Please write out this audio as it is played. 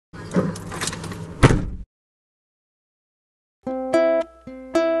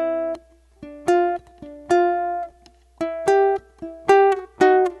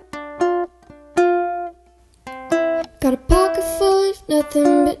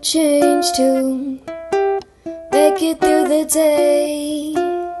nothing but change to make it through the day.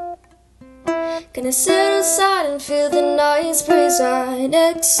 Gonna sit aside and feel the nice breeze right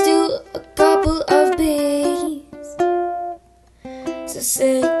next to a couple of bees. So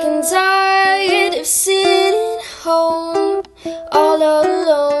sick and tired of sitting home all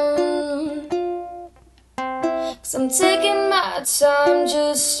alone, 'cause I'm taking my time,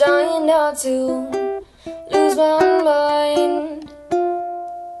 just trying not to lose my mind.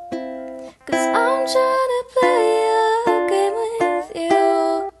 'Cause I'm trying to play a game with you.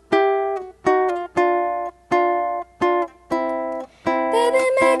 Baby,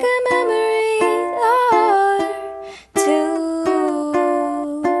 make a memory or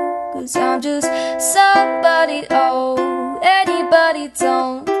two. 'Cause I'm just somebody, oh, anybody,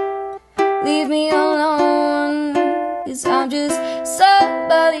 don't leave me alone. 'Cause I'm just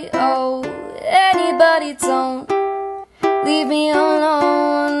somebody, oh, anybody, don't leave me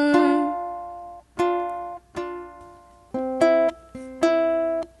alone.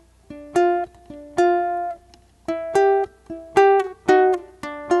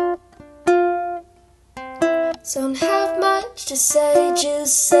 Don't have much to say,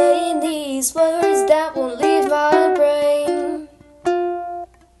 just saying these words that won't leave my brain.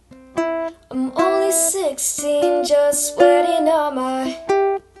 I'm only 16, just waiting on my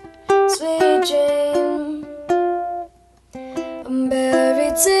sweet dream. I'm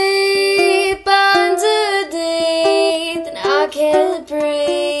buried deep